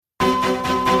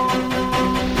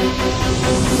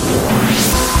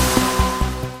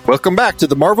Welcome back to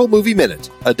the Marvel Movie Minute,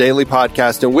 a daily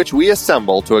podcast in which we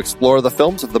assemble to explore the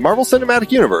films of the Marvel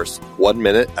Cinematic Universe 1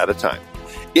 minute at a time.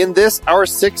 In this, our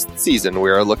 6th season,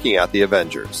 we are looking at the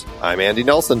Avengers. I'm Andy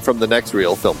Nelson from the Next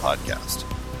Reel Film Podcast.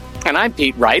 And I'm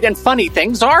Pete Wright, and funny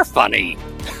things are funny.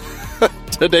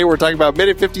 Today we're talking about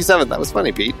Minute 57, that was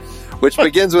funny, Pete, which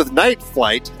begins with Night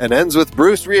Flight and ends with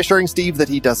Bruce reassuring Steve that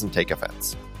he doesn't take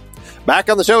offense. Back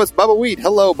on the show, it's Bubba Wheat.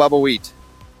 Hello, Bubba Wheat.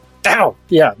 Ow!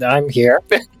 Yeah, I'm here.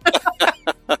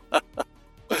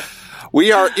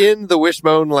 We are in the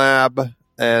Wishbone Lab,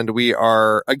 and we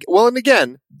are, well, and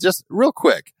again, just real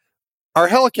quick, our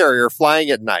helicarrier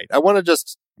flying at night. I want to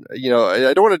just, I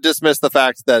don't want to dismiss the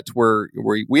fact that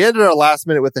we ended our last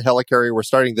minute with the helicarrier. We're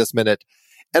starting this minute,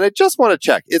 and I just want to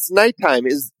check. It's nighttime.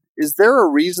 Is there a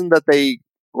reason that they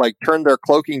turn their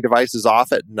cloaking devices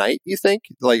off at night, you think?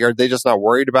 Are they just not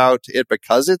worried about it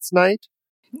because it's night?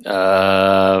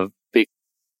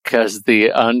 Because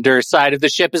the underside of the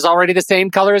ship is already the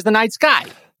same color as the night sky.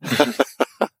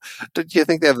 Do you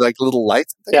think they have little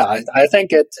lights? Yeah, I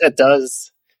think it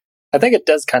does. I think it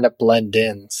does kind of blend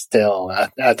in still.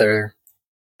 Other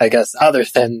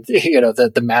than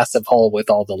the massive hole with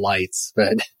all the lights,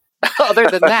 but other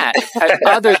than that,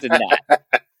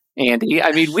 Andy,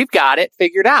 I mean, we've got it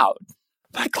figured out.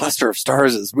 That cluster of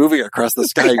stars is moving across the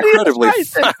sky incredibly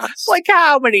fast.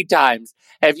 How many times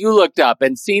have you looked up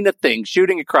and seen a thing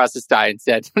shooting across the sky and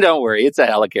said, don't worry, it's a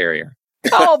helicarrier?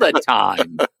 All the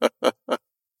time.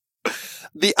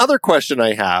 The other question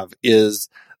I have is,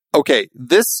 okay,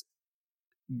 this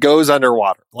goes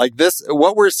underwater.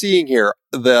 What we're seeing here,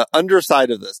 the underside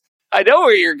of this. I know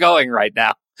where you're going right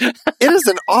now. It is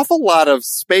an awful lot of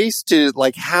space to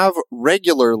have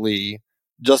regularly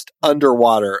just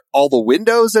underwater, all the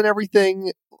windows and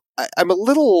everything. I'm a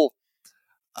little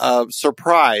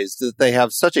surprised that they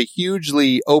have such a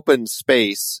hugely open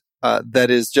space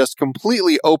that is just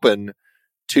completely open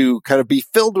to kind of be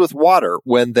filled with water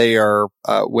when they are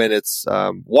when it's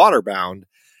waterbound.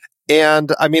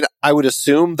 And I mean, I would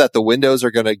assume that the windows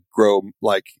are going to grow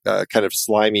kind of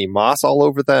slimy moss all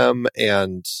over them.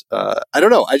 And I don't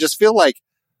know. I just feel I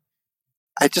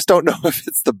just don't know if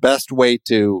it's the best way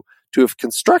to have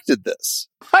constructed this.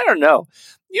 I don't know.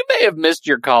 You may have missed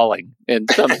your calling in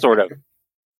some sort of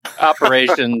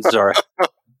operations or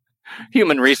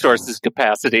human resources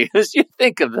capacity as you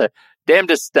think of the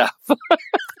damnedest stuff.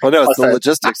 Well, no, it's the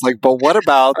logistics. But what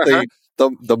about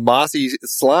the mossy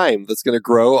slime that's going to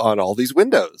grow on all these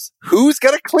windows? Who's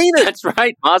going to clean it? That's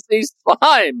right, mossy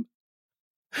slime.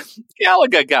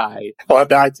 Galaga guy. Well,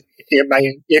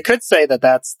 you could say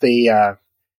that's the.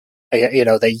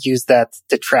 They use that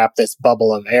to trap this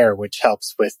bubble of air, which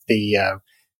helps with the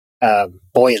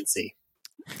buoyancy.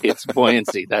 It's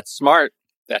buoyancy. That's smart.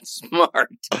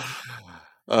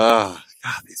 Oh, God,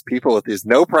 these people with these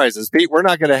no prizes. Pete, we're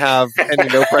not going to have any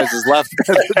no prizes left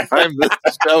by the time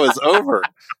this show is over.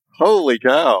 Holy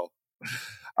cow.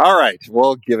 All right.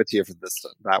 We'll give it to you for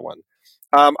that one.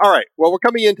 All right. Well, we're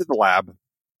coming into the lab.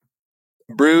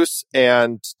 Bruce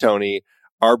and Tony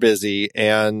are busy,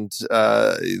 and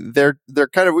they're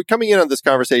coming in on this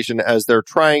conversation as they're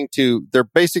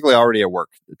basically already at work,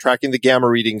 tracking the gamma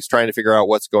readings, trying to figure out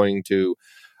what's going to,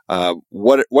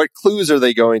 what clues are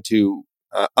they going to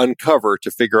uncover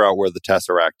to figure out where the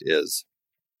Tesseract is.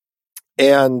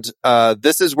 And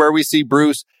this is where we see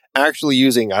Bruce actually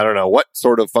using, I don't know what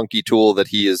sort of funky tool that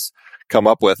he has come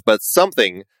up with, but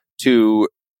something to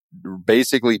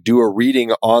basically do a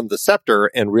reading on the scepter,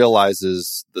 and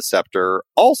realizes the scepter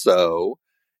also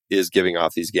is giving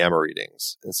off these gamma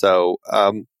readings. And so,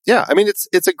 I mean,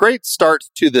 it's a great start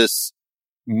to this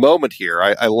moment here.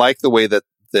 I like the way that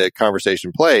the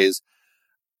conversation plays,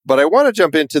 but I want to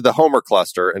jump into the Homer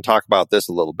cluster and talk about this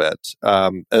a little bit.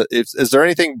 Is there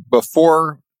anything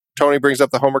before Tony brings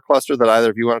up the Homer cluster that either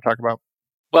of you want to talk about?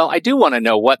 Well, I do want to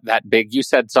know what that you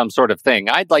said some sort of thing.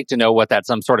 I'd like to know what that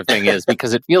some sort of thing is,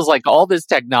 because it feels like all this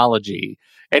technology,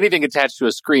 anything attached to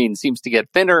a screen, seems to get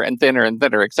thinner and thinner and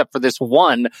thinner, except for this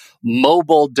one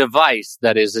mobile device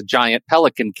that is a giant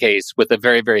Pelican case with a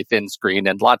very, very thin screen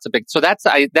and lots of big. So that's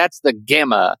the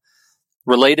gamma,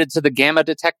 related to the gamma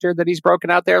detector that he's broken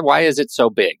out there. Why is it so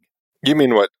big? You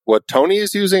mean what Tony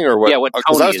is using, or what? Yeah, what Tony is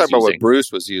using. Because I was talking about what Bruce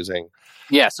was using.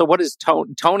 Yeah, so what is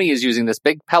Tony is using this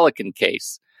big Pelican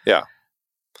case. Yeah.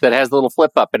 That has a little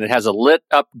flip up, and it has a lit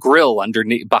up grill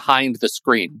underneath behind the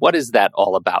screen. What is that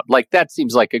all about? That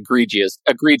seems like egregious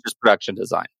production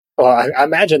design. Well, I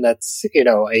imagine that's,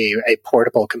 a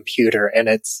portable computer, and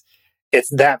it's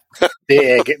that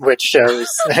big, which shows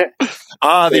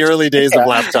the early days of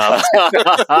laptops.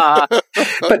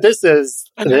 But this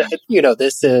is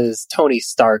Tony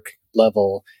Stark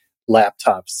level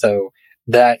laptop. So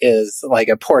that is like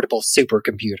a portable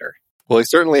supercomputer. Well, he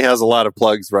certainly has a lot of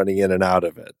plugs running in and out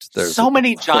of it. There's so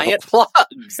many giant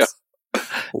plugs.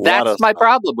 That's my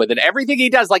problem with it. Everything he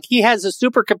does, like he has a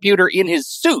supercomputer in his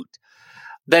suit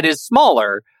that is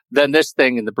smaller than this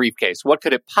thing in the briefcase. What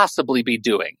could it possibly be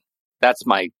doing? That's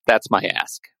my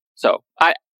ask. So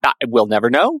I will never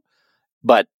know,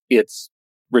 but it's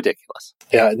ridiculous.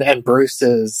 Yeah, and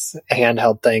Bruce's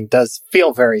handheld thing does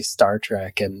feel very Star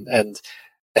Trek, and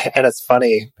it's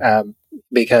funny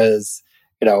because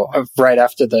right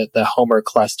after the Homer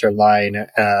cluster line,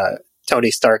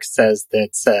 Tony Stark says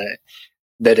that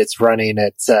it's running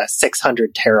at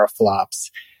 600 teraflops.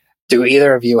 Do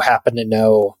either of you happen to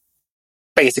know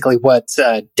basically what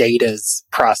Data's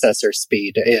processor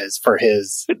speed is for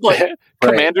his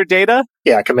Commander Data?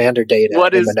 Yeah, Commander Data.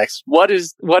 What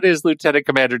is Lieutenant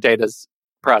Commander Data's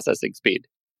processing speed?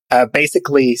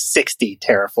 Basically 60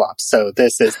 teraflops. So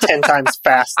this is 10 times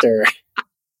faster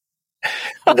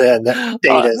than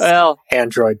Data's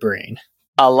Android brain.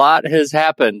 A lot has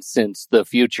happened since the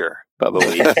future,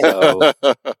 Bubba. So.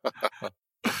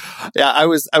 Yeah, I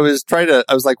was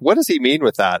like, what does he mean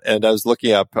with that? And I was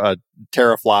looking up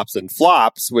teraflops and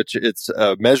flops, which it's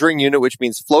a measuring unit, which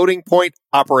means floating point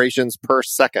operations per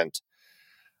second.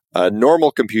 A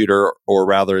normal computer, or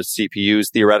rather a CPU's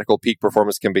theoretical peak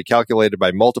performance, can be calculated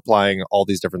by multiplying all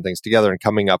these different things together and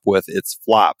coming up with its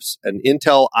flops. An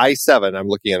Intel i7, I'm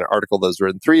looking at an article that was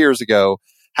written 3 years ago,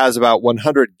 has about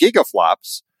 100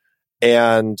 gigaflops.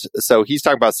 And so he's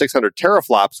talking about 600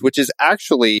 teraflops, which is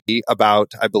actually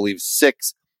about, I believe,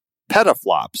 6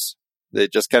 petaflops.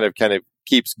 It just kind of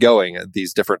keeps going at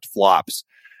these different flops.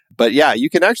 But yeah, you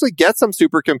can actually get some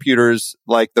supercomputers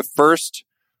like the first,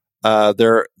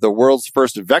 the world's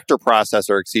first vector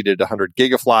processor exceeded 100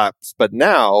 gigaflops. But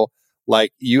now,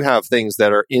 like, you have things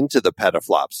that are into the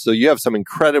petaflops. So you have some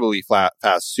incredibly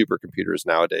fast supercomputers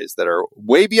nowadays that are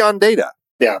way beyond Data.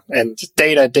 Yeah, and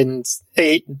Data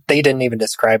they didn't even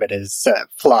describe it as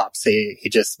flops. He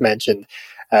just mentioned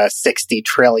 60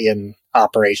 trillion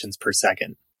operations per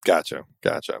second. Gotcha.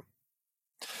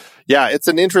 Yeah, it's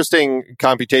an interesting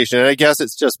computation, and I guess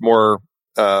it's just more,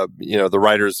 the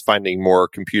writers finding more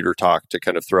computer talk to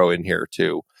kind of throw in here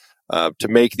to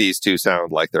make these two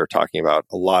sound like they're talking about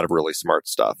a lot of really smart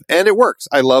stuff. And it works.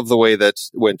 I love the way that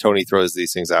when Tony throws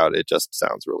these things out, it just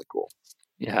sounds really cool.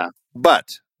 Yeah.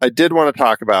 But I did want to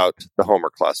talk about the Homer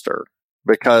cluster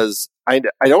because I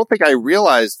don't think I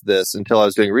realized this until I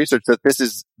was doing research that this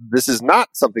is not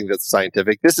something that's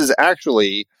scientific. This is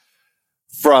actually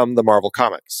from the Marvel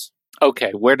Comics.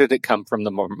 Okay, where did it come from, the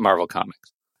Marvel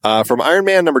Comics? From Iron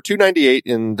Man number 298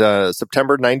 in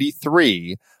September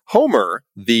 93, Homer,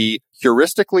 the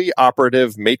heuristically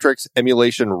operative matrix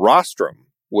emulation rostrum,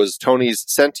 was Tony's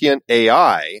sentient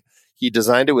AI. He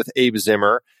designed it with Abe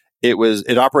Zimmer.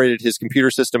 It operated his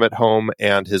computer system at home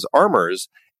and his armors,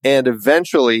 and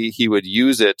eventually he would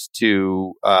use it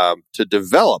to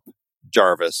develop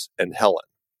Jarvis and Helen.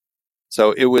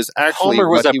 So it was actually Homer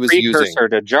was what he was using. A precursor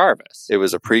to Jarvis. It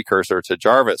was a precursor to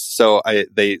Jarvis. So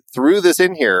they threw this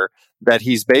in here that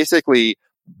he's basically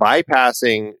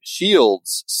bypassing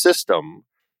S.H.I.E.L.D.'s system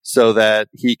so that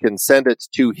he can send it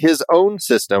to his own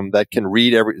system that can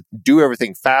do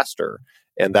everything faster.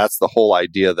 And that's the whole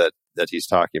idea that he's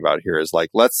talking about here is like,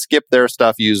 let's skip their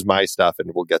stuff, use my stuff,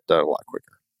 and we'll get done a lot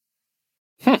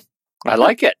quicker. I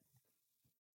like it.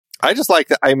 I just like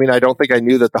that. I mean, I don't think I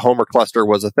knew that the Homer cluster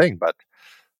was a thing, but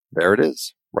there it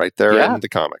is, right there in the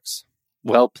comics.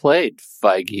 Well played,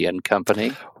 Feige and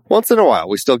company. Once in a while,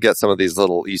 we still get some of these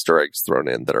little Easter eggs thrown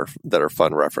in that are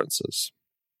fun references.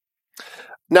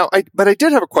 Now, I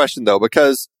did have a question though,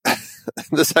 because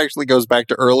this actually goes back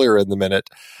to earlier in the minute.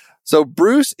 So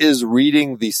Bruce is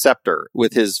reading the scepter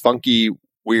with his funky,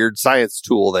 weird science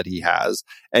tool that he has,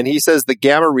 and he says the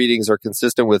gamma readings are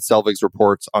consistent with Selvig's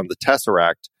reports on the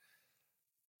Tesseract.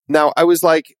 Now, I was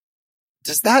like,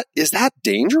 is that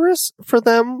dangerous for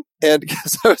them? And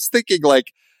because I was thinking,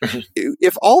 like,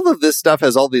 if all of this stuff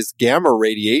has all this gamma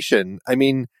radiation, I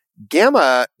mean,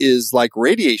 gamma is like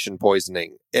radiation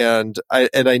poisoning, and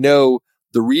I know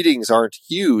the readings aren't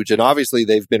huge, and obviously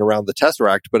they've been around the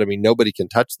Tesseract, but I mean, nobody can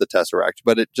touch the Tesseract.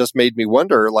 But it just made me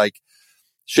wonder, like,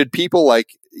 should people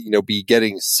be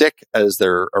getting sick as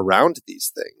they're around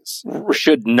these things?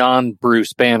 Should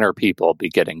non-Bruce Banner people be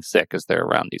getting sick as they're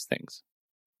around these things?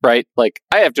 Right? Like,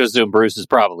 I have to assume Bruce is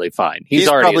probably fine. He's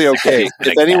probably okay.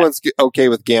 If anyone's okay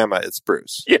with gamma, it's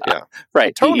Bruce. Yeah.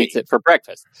 Right. Tony he eats it for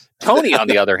breakfast. Tony, on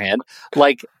the other hand,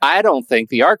 like, I don't think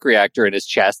the arc reactor in his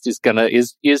chest is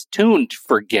tuned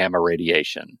for gamma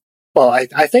radiation. Well, I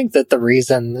think that the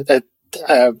reason that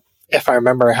if I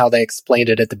remember how they explained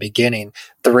it at the beginning,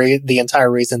 the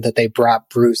entire reason that they brought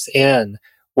Bruce in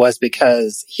was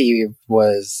because he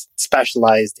was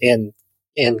specialized in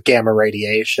gamma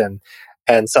radiation.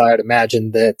 And so I'd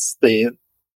imagine that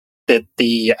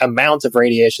the amount of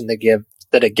radiation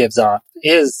that it gives off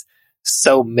is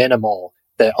so minimal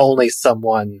that only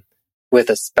someone with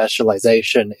a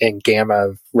specialization in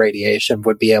gamma radiation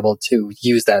would be able to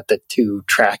use that to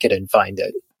track it and find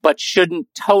it. But shouldn't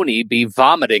Tony be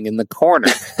vomiting in the corner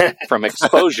from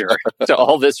exposure to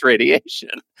all this radiation?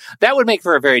 That would make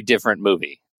for a very different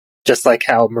movie. Just like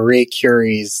how Marie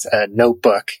Curie's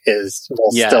notebook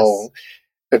will still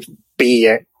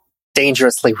be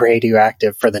dangerously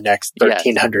radioactive for the next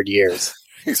 1,300 years.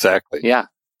 Exactly. Yeah.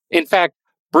 In fact,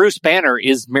 Bruce Banner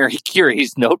is Marie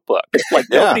Curie's notebook. Like,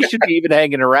 nobody should be even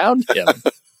hanging around him.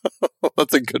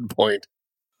 That's a good point.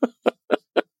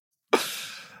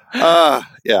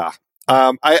 Yeah.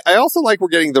 I also like we're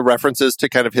getting the references to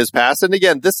kind of his past. And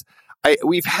again,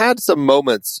 we've had some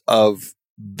moments of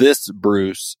this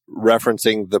Bruce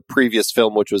referencing the previous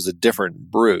film, which was a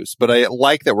different Bruce. But I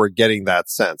like that we're getting that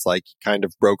sense, like kind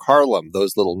of broke Harlem,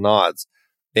 those little nods.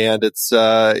 And it's,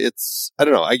 I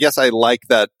don't know, I guess I like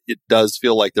that it does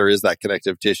feel like there is that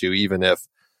connective tissue, even if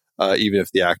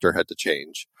the actor had to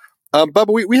change.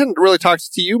 Bubba, we hadn't really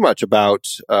talked to you much about,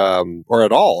 or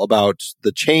at all, about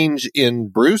the change in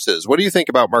Bruce's. What do you think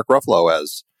about Mark Ruffalo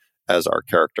as our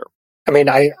character? I mean,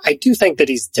 I do think that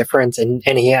he's different, and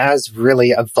he has really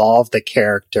evolved the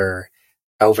character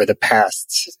over the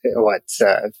past,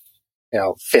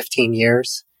 15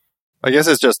 years? I guess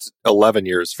it's just 11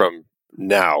 years from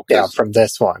now. Yeah, from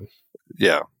this one.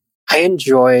 Yeah. I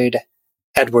enjoyed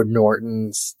Edward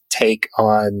Norton's take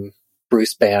on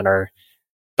Bruce Banner,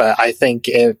 but I think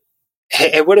it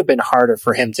would have been harder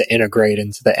for him to integrate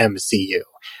into the MCU.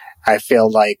 I feel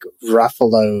like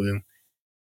Ruffalo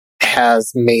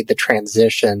has made the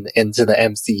transition into the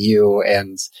MCU,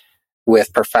 and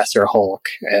with Professor Hulk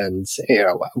and,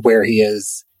 where he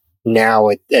is now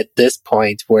at this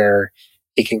point where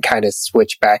he can kind of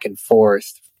switch back and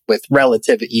forth with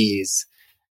relative ease,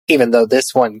 even though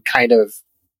this one kind of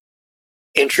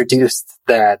introduced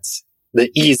that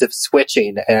the ease of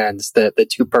switching, and the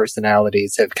two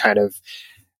personalities have kind of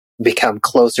become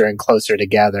closer and closer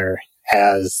together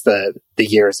as the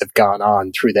years have gone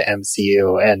on through the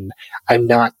MCU. And I'm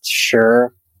not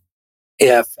sure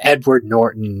if Edward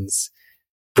Norton's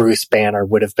Bruce Banner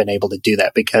would have been able to do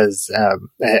that, because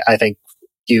I think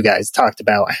you guys talked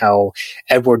about how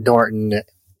Edward Norton,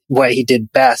 what he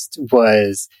did best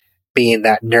was being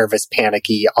that nervous,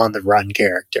 panicky, on the run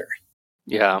character.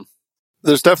 Yeah.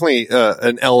 There's definitely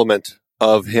an element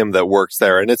of him that works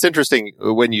there. And it's interesting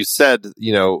when you said,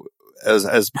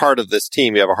 as part of this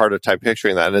team, you have a harder time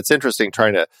picturing that. And it's interesting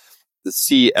trying to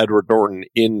see Edward Norton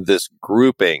in this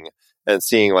grouping and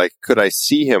seeing, like, could I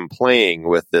see him playing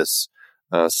with this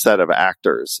set of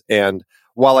actors? And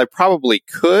while I probably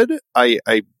could,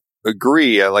 I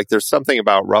agree. Like, there's something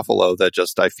about Ruffalo that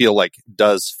just, I feel like,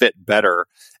 does fit better.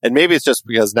 And maybe it's just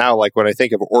because now, like, when I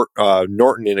think of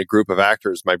Norton in a group of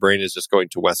actors, my brain is just going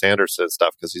to Wes Anderson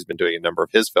stuff, because he's been doing a number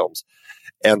of his films.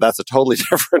 And that's a totally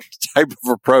different type of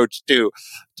approach to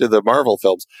the Marvel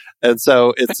films. And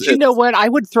so But you know what? I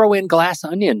would throw in Glass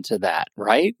Onion to that,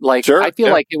 right? Like, sure, I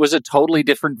feel like it was a totally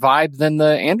different vibe than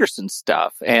the Anderson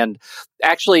stuff. And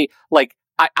actually, like,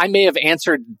 I may have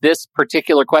answered this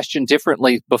particular question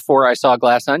differently before I saw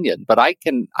Glass Onion, but I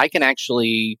can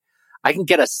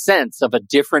get a sense of a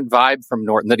different vibe from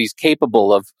Norton, that he's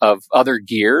capable of other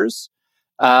gears.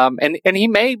 And he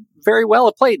may very well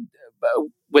have played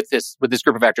with this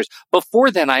group of actors. Before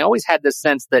then, I always had this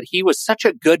sense that he was such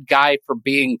a good guy for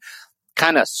being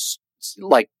kind of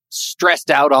like stressed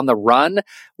out on the run,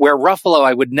 where Ruffalo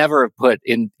I would never have put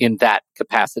in that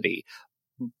capacity.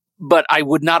 But I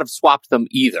would not have swapped them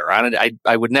either.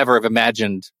 I would never have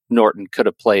imagined Norton could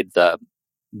have played the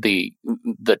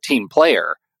team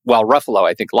player, while Ruffalo,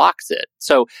 I think, locks it.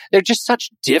 So they're just such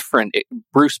different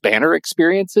Bruce Banner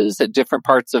experiences at different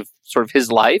parts of sort of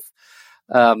his life.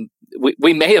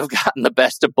 We may have gotten the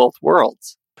best of both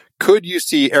worlds. Could you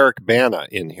see Eric Bana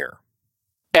in here?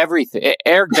 Everything.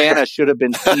 Eric Bana should have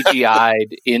been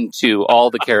CGI'd into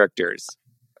all the characters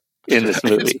in this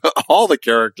movie. All the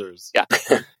characters. Yeah.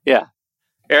 Yeah.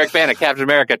 Eric Bana, Captain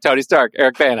America, Tony Stark,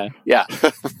 Eric Bana. Yeah.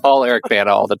 All Eric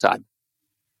Bana all the time.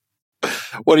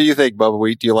 What do you think,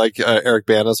 Bubba? Do you like Eric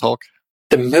Bana's Hulk?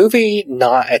 The movie,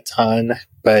 not a ton,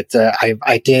 but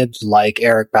I did like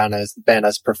Eric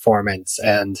Bana's performance.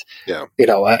 And,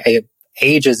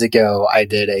 ages ago, I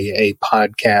did a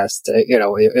podcast.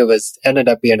 It ended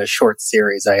up being a short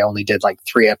series. I only did like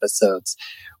 3 episodes,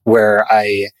 where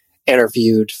I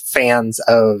interviewed fans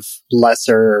of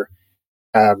lesser,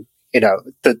 the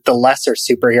lesser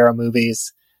superhero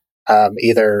movies,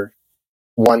 either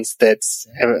ones that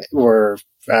were,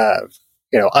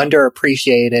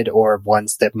 underappreciated or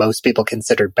ones that most people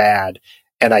considered bad.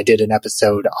 And I did an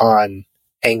episode on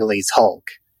Ang Lee's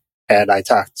Hulk. And I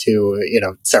talked to,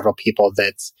 several people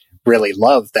that really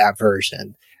loved that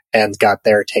version and got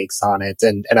their takes on it.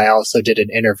 And I also did an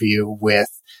interview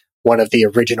with one of the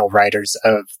original writers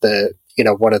of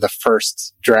one of the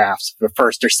first drafts, the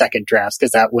first or second drafts,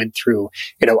 because that went through,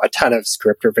 a ton of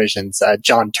script revisions,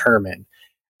 John Turman.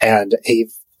 And he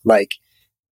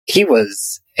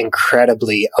was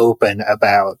incredibly open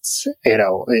about, so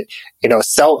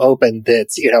open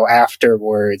that,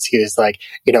 afterwards he was like,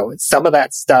 some of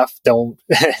that stuff don't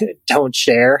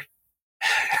share.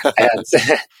 And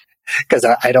because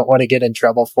I don't want to get in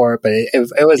trouble for it, but it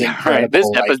was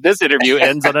incredible. Right. This interview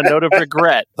ends on a note of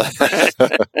regret.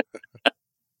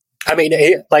 I mean,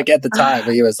 at the time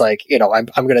he was like, I'm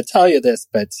going to tell you this,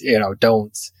 but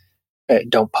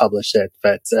don't publish it.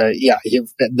 But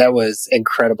that was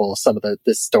incredible. Some of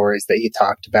the stories that he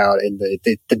talked about and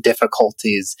the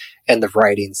difficulties in the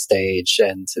writing stage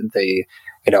and the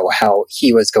how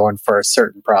he was going for a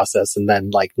certain process and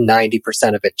then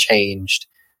 90% of it changed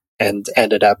and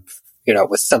ended up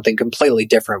with something completely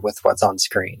different with what's on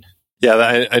screen.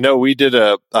 Yeah, I know we did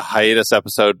a hiatus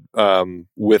episode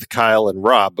with Kyle and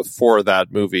Rob before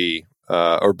that movie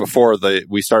or before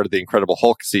we started the Incredible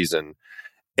Hulk season.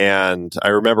 And I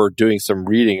remember doing some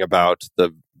reading about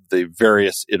the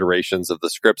various iterations of the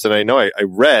scripts. And I know I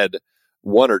read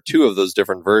one or two of those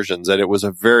different versions, and it was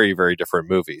a very, very different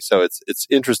movie. So it's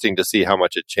interesting to see how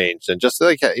much it changed and just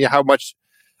how much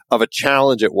of a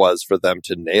challenge it was for them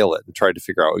to nail it and try to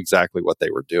figure out exactly what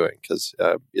they were doing. Because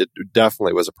it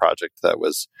definitely was a project that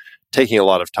was taking a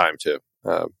lot of time to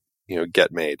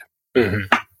get made.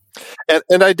 Mm-hmm.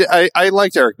 And I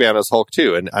liked Eric Bana's Hulk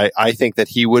too, and I think that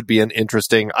he would be an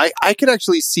interesting. I could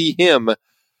actually see him.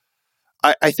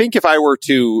 I think if I were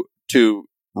to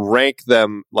rank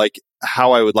them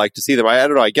how I would like to see them, I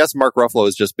don't know. I guess Mark Ruffalo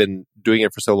has just been doing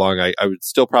it for so long. I would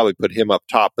still probably put him up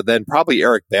top, but then probably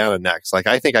Eric Bana next.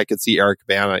 I think I could see Eric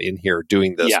Bana in here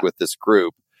doing this with this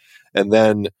group, and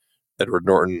then Edward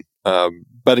Norton.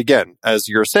 But again, as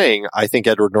you're saying, I think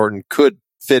Edward Norton could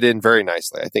fit in very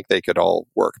nicely. I think they could all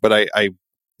work, but I'm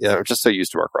just so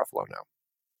used to Mark Ruffalo now.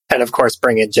 And of course,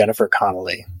 bring in Jennifer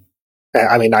Connelly.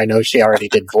 I mean, I know she already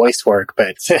did voice work,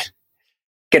 but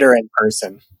get her in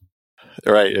person.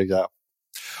 Right. Yeah.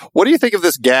 What do you think of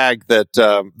this gag that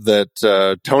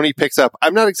Tony picks up?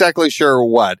 I'm not exactly sure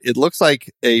what. It looks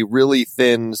like a really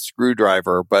thin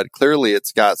screwdriver, but clearly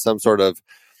it's got some sort of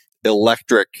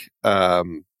electric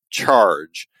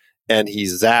charge, and he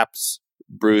zaps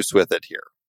Bruce with it here.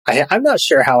 I'm not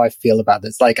sure how I feel about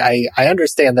this. I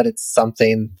understand that it's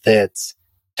something that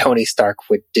Tony Stark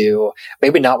would do.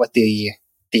 Maybe not with the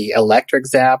electric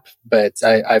zap, but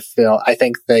I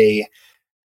think they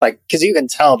because you can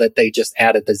tell that they just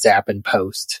added the zap in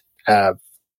post.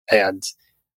 And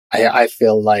I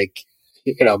feel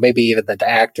maybe even the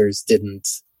actors didn't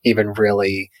even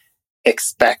really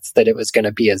expect that it was going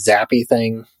to be a zappy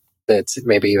thing, that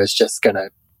maybe he was just going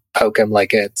to poke him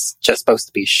like it's just supposed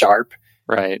to be sharp.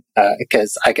 Right.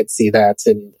 Because I could see that.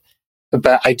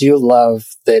 But I do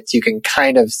love that you can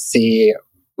kind of see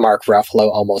Mark Ruffalo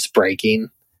almost breaking,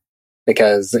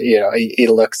 because, he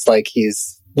looks like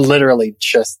he's literally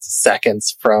just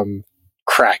seconds from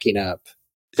cracking up.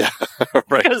 Yeah.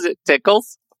 Right. Because it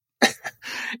tickles.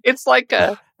 It's like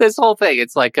this whole thing.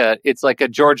 It's like a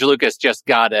George Lucas just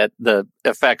got at the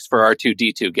effects for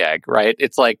R2-D2 gag, right?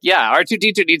 It's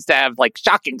R2-D2 needs to have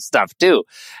shocking stuff too.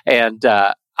 And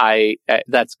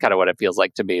that's kind of what it feels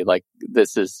like to me.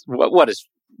 This is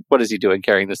what is he doing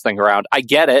carrying this thing around? I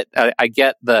get it. I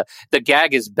get the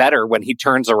gag is better when he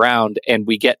turns around and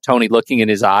we get Tony looking in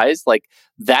his eyes.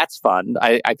 That's fun.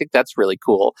 I think that's really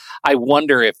cool. I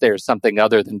wonder if there's something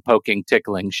other than poking,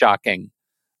 tickling, shocking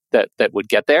that would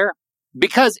get there.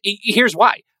 Because here's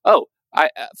why. I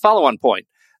follow on point.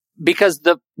 Because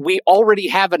we already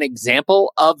have an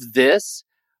example of this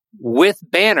with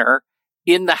Banner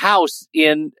in the house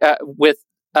with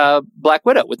Black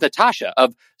Widow, with Natasha,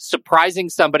 of surprising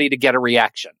somebody to get a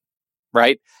reaction,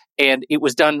 right? And it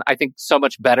was done, I think, so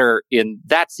much better in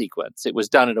that sequence. It was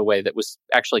done in a way that was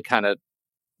actually kind of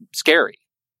scary.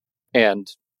 And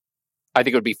I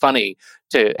think it would be funny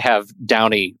to have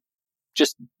Downey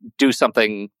just do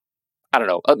something, I don't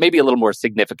know, maybe a little more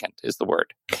significant is the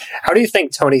word. How do you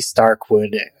think Tony Stark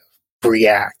would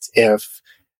react if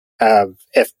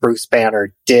Bruce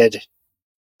Banner did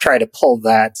try to pull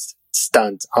that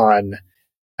stunt on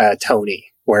Tony,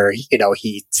 where,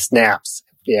 he snaps,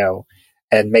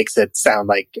 and makes it sound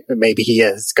like maybe he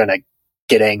is going to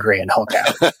get angry and Hulk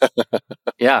out.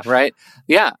 Yeah, right.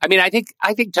 Yeah. I mean, I think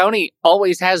Tony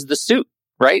always has the suit,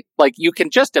 right? Like, you can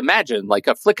just imagine like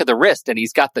a flick of the wrist and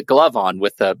he's got the glove on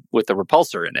with the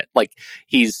repulsor in it. Like,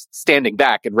 he's standing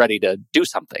back and ready to do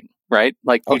something, right?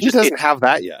 Like, he doesn't have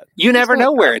that yet. You never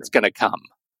know where it's going to come.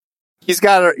 He's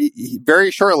got very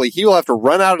shortly, he will have to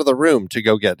run out of the room to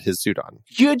go get his suit on.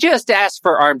 You just asked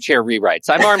for armchair rewrites.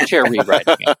 I'm armchair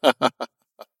rewriting it.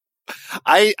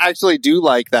 I actually do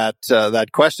like that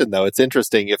question, though. It's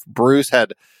interesting. If Bruce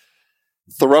had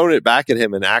thrown it back at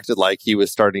him and acted like he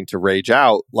was starting to rage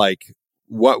out, like,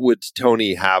 what would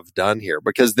Tony have done here?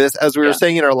 Because this, as we were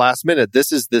saying in our last minute,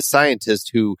 this is this scientist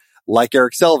who, like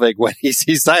Eric Selvig, when he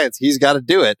sees science, he's got to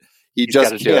do it. He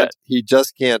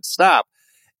just can't stop.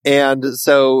 And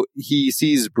so he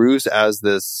sees Bruce as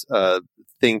this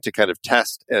thing to kind of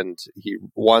test, and he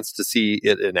wants to see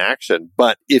it in action.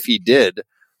 But if he did,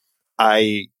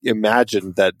 I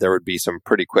imagine that there would be some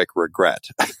pretty quick regret.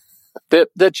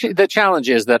 The challenge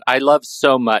is that I love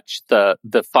so much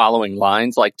the following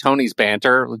lines, like Tony's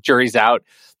banter, jury's out,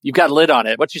 you've got a lid on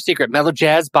it. What's your secret? Mellow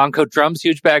jazz, bongo drums,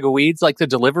 huge bag of weeds. Like, the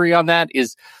delivery on that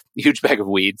is huge bag of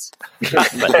weeds.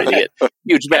 I'm an idiot.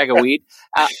 Huge bag of weed.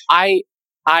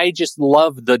 I just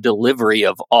love the delivery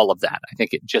of all of that. I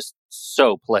think it just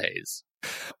so plays.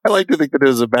 I like to think that it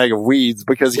was a bag of weeds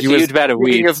because he was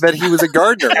thinking of that he was a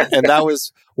gardener and that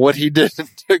was what he did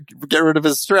to get rid of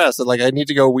his stress. And like, I need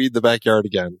to go weed the backyard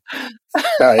again.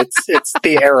 It's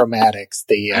the aromatics,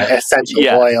 the essential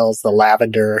oils, the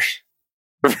lavender.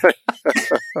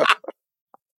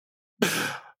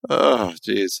 Oh,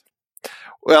 geez.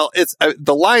 Well,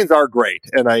 the lines are great,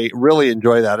 and I really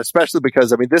enjoy that, especially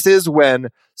because, I mean, this is when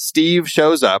Steve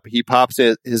shows up. He pops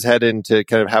his head in to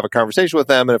kind of have a conversation with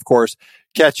them, and of course,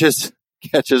 catches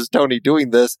Tony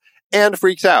doing this and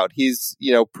freaks out. He's,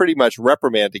 pretty much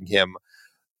reprimanding him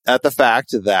at the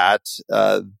fact that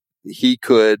he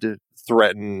could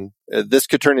threaten, this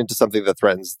could turn into something that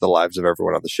threatens the lives of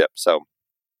everyone on the ship. So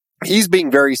he's being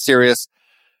very serious.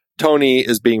 Tony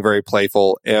is being very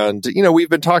playful. And, we've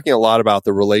been talking a lot about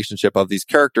the relationship of these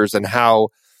characters and how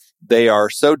they are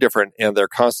so different and they're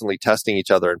constantly testing each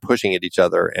other and pushing at each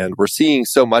other. And we're seeing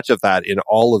so much of that in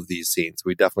all of these scenes.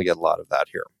 We definitely get a lot of that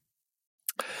here.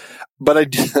 But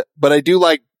I do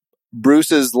like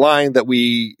Bruce's line that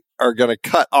we are going to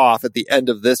cut off at the end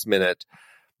of this minute,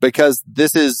 because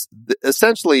this is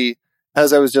essentially,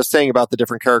 as I was just saying about the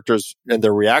different characters and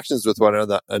their reactions with one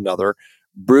another,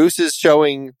 Bruce is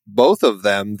showing both of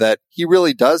them that he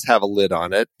really does have a lid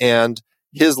on it. And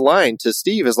his line to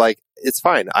Steve is like, it's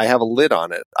fine. I have a lid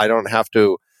on it. I don't have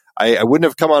to, I wouldn't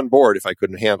have come on board if I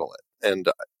couldn't handle it. And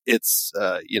it's,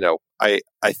 I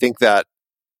think that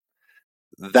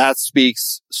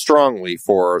speaks strongly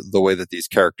for the way that these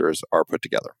characters are put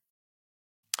together.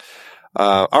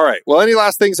 All right. Well, any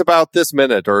last things about this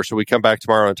minute, or should we come back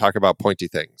tomorrow and talk about pointy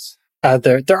things?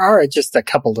 There are just a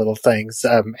couple little things.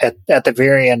 At the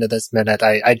very end of this minute,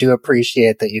 I do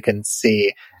appreciate that you can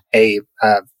see a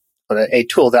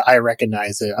tool that I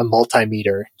recognize, a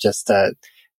multimeter, just a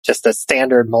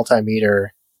standard multimeter,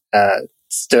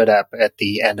 stood up at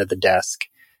the end of the desk.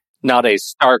 Not a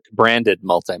Stark branded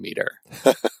multimeter.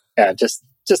 Yeah, just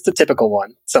a typical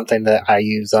one, something that I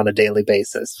use on a daily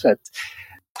basis. But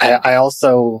I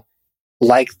also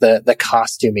like the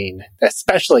costuming,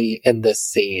 especially in this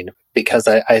scene, because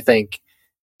I think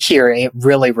here it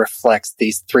really reflects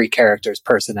these three characters'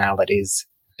 personalities,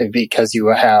 because you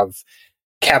have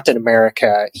Captain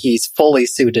America, he's fully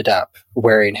suited up,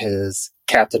 wearing his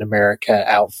Captain America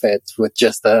outfit with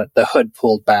just the hood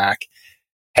pulled back.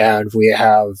 And we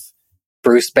have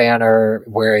Bruce Banner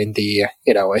wearing the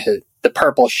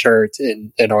purple shirt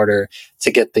in order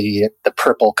to get the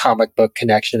purple comic book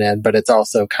connection in, but it's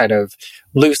also kind of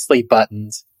loosely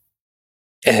buttoned.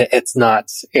 It's not,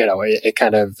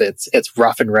 it's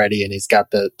rough and ready, and he's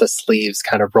got the sleeves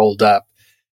kind of rolled up.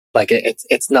 Like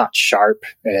it's not sharp.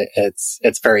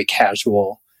 It's very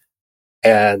casual.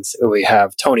 And we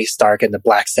have Tony Stark in the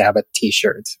Black Sabbath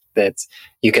t-shirt that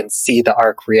you can see the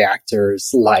arc reactor's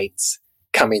lights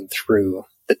coming through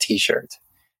the t-shirt.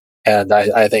 And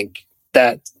I think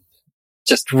that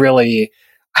just really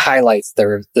highlights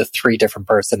the three different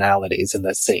personalities in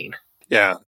this scene.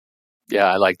 Yeah. Yeah,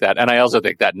 I like that. And I also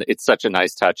think that it's such a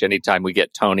nice touch. Anytime we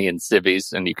get Tony and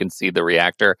civvies and you can see the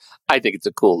reactor, I think it's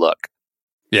a cool look.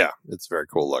 Yeah, it's a very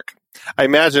cool look. I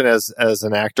imagine as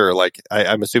an actor, like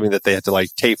I'm assuming that they had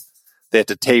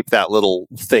to tape that little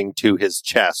thing to his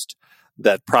chest.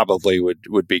 That probably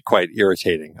would be quite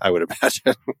irritating, I would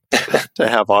imagine, to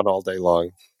have on all day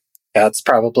long. Yeah, it's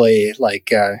probably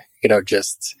like,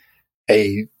 just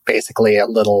basically a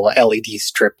little LED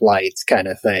strip light kind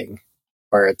of thing,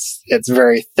 where it's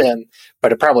very thin,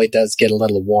 but it probably does get a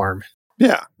little warm.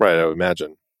 Yeah, right. I would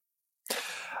imagine.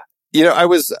 I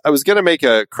was going to make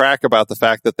a crack about the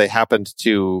fact that they happened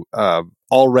to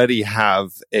already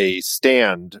have a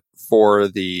stand for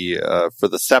the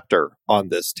scepter on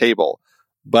this table.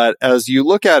 But as you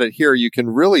look at it here, you can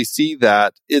really see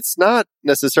that it's not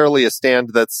necessarily a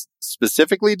stand that's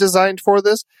specifically designed for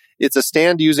this. It's a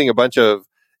stand using a bunch of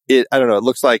it. I don't know. It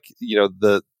looks like,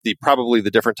 the probably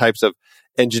the different types of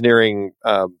engineering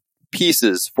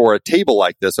pieces for a table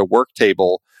like this, a work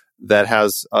table that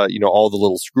has, all the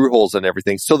little screw holes and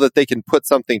everything, so that they can put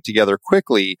something together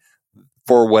quickly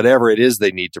for whatever it is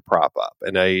they need to prop up.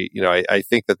 And I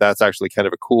think that that's actually kind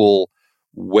of a cool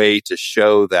way to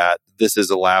show that this is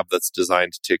a lab that's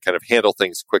designed to kind of handle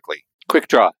things quickly. Quick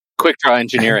draw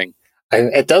engineering.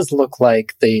 It does look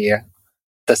like the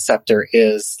scepter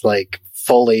is like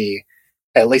fully,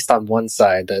 at least on one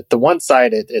side. The one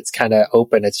side, it's kind of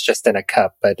open. It's just in a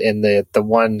cup. But in the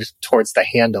one towards the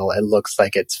handle, it looks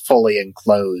like it's fully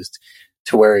enclosed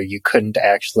to where you couldn't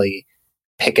actually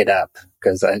pick it up.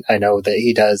 Because I know that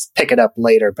he does pick it up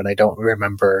later, but I don't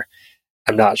remember.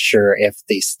 I'm not sure if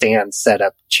the stand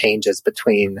setup changes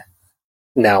between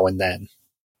now and then.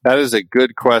 That is a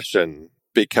good question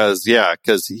because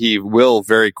he will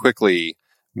very quickly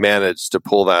manage to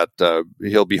pull that.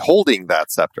 He'll be holding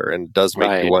that scepter, and it does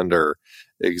make you wonder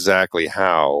exactly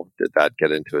how did that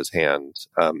get into his hand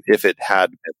if it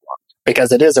had been locked.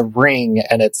 Because it is a ring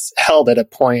and it's held at a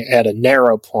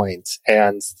narrow point,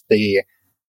 and the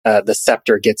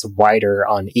scepter gets wider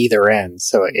on either end,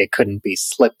 so it couldn't be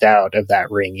slipped out of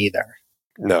that ring either.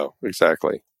 No,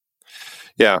 exactly.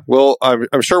 Yeah, well,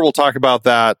 I'm sure we'll talk about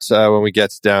that when we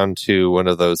get down to one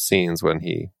of those scenes when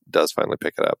he does finally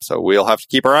pick it up. So we'll have to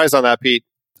keep our eyes on that, Pete.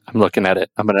 I'm looking at it.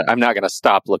 I'm not gonna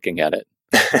stop looking at it.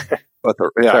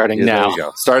 Starting now. There you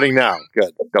go. Starting now.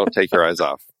 Good. Don't take your eyes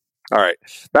off. All right.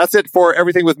 That's it for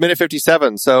everything with Minute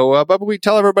 57. So, Bubba, we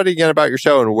tell everybody again about your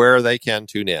show and where they can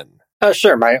tune in.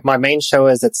 Sure. My main show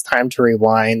is It's Time to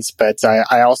Rewind, but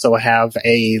I also have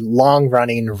a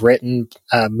long-running written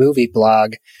movie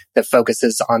blog that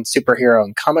focuses on superhero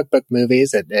and comic book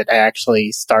movies. It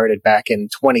actually started back in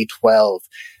 2012,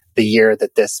 the year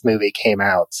that this movie came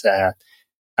out.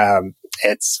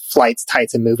 It's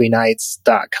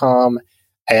flightstights.movienights.com,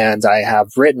 and I have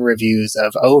written reviews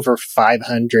of over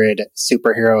 500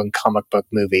 superhero and comic book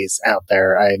movies out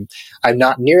there. I'm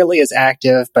not nearly as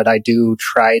active, but I do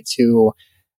try to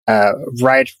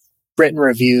write written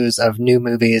reviews of new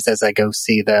movies as I go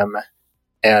see them.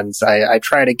 And I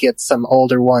try to get some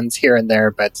older ones here and there,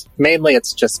 but mainly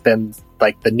it's just been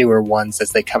like the newer ones as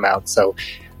they come out. So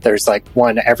there's like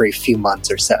one every few months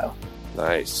or so.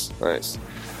 Nice.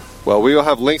 Well, we will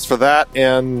have links for that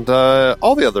and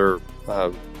all the other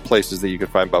places that you can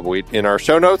find Bubbleweed in our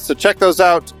show notes, so check those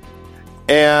out.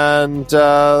 And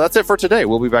that's it for today.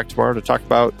 We'll be back tomorrow to talk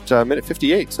about Minute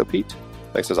 58. So, Pete,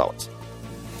 thanks as always.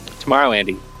 Tomorrow,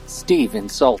 Andy, Steve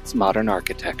insults modern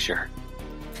architecture.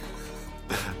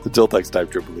 The Tiltex Time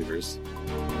True Believers.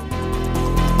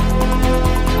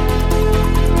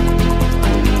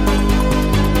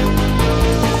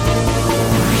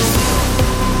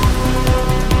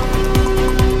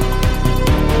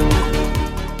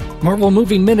 Marvel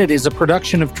Movie Minute is a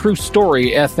production of True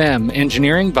Story FM,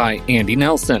 engineering by Andy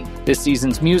Nelson. This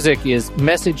season's music is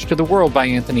Message to the World by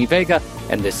Anthony Vega,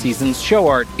 and this season's show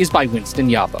art is by Winston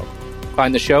Yabo.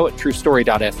 Find the show at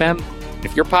truestory.fm.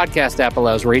 If your podcast app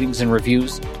allows ratings and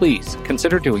reviews, please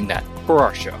consider doing that for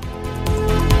our show.